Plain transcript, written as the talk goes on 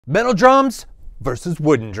Metal drums versus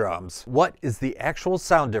wooden drums. What is the actual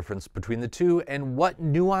sound difference between the two, and what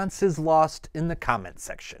nuance is lost in the comment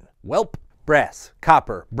section? Welp. Brass,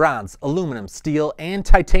 copper, bronze, aluminum, steel, and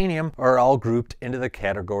titanium are all grouped into the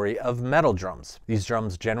category of metal drums. These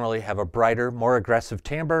drums generally have a brighter, more aggressive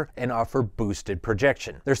timbre and offer boosted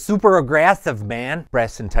projection. They're super aggressive, man!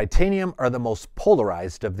 Brass and titanium are the most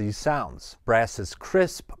polarized of these sounds. Brass is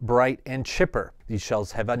crisp, bright, and chipper. These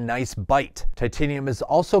shells have a nice bite. Titanium is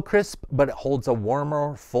also crisp, but it holds a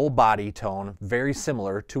warmer, full body tone very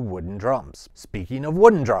similar to wooden drums. Speaking of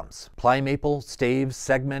wooden drums, ply maple, staves,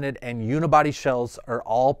 segmented, and unibody shells are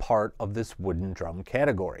all part of this wooden drum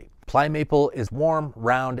category. Ply maple is warm,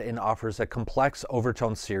 round, and offers a complex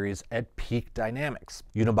overtone series at peak dynamics.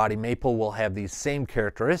 Unibody maple will have these same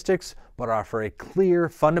characteristics, but offer a clear,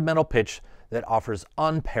 fundamental pitch that offers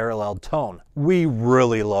unparalleled tone. We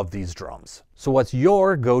really love these drums. So what's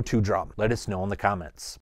your go-to drum? Let us know in the comments.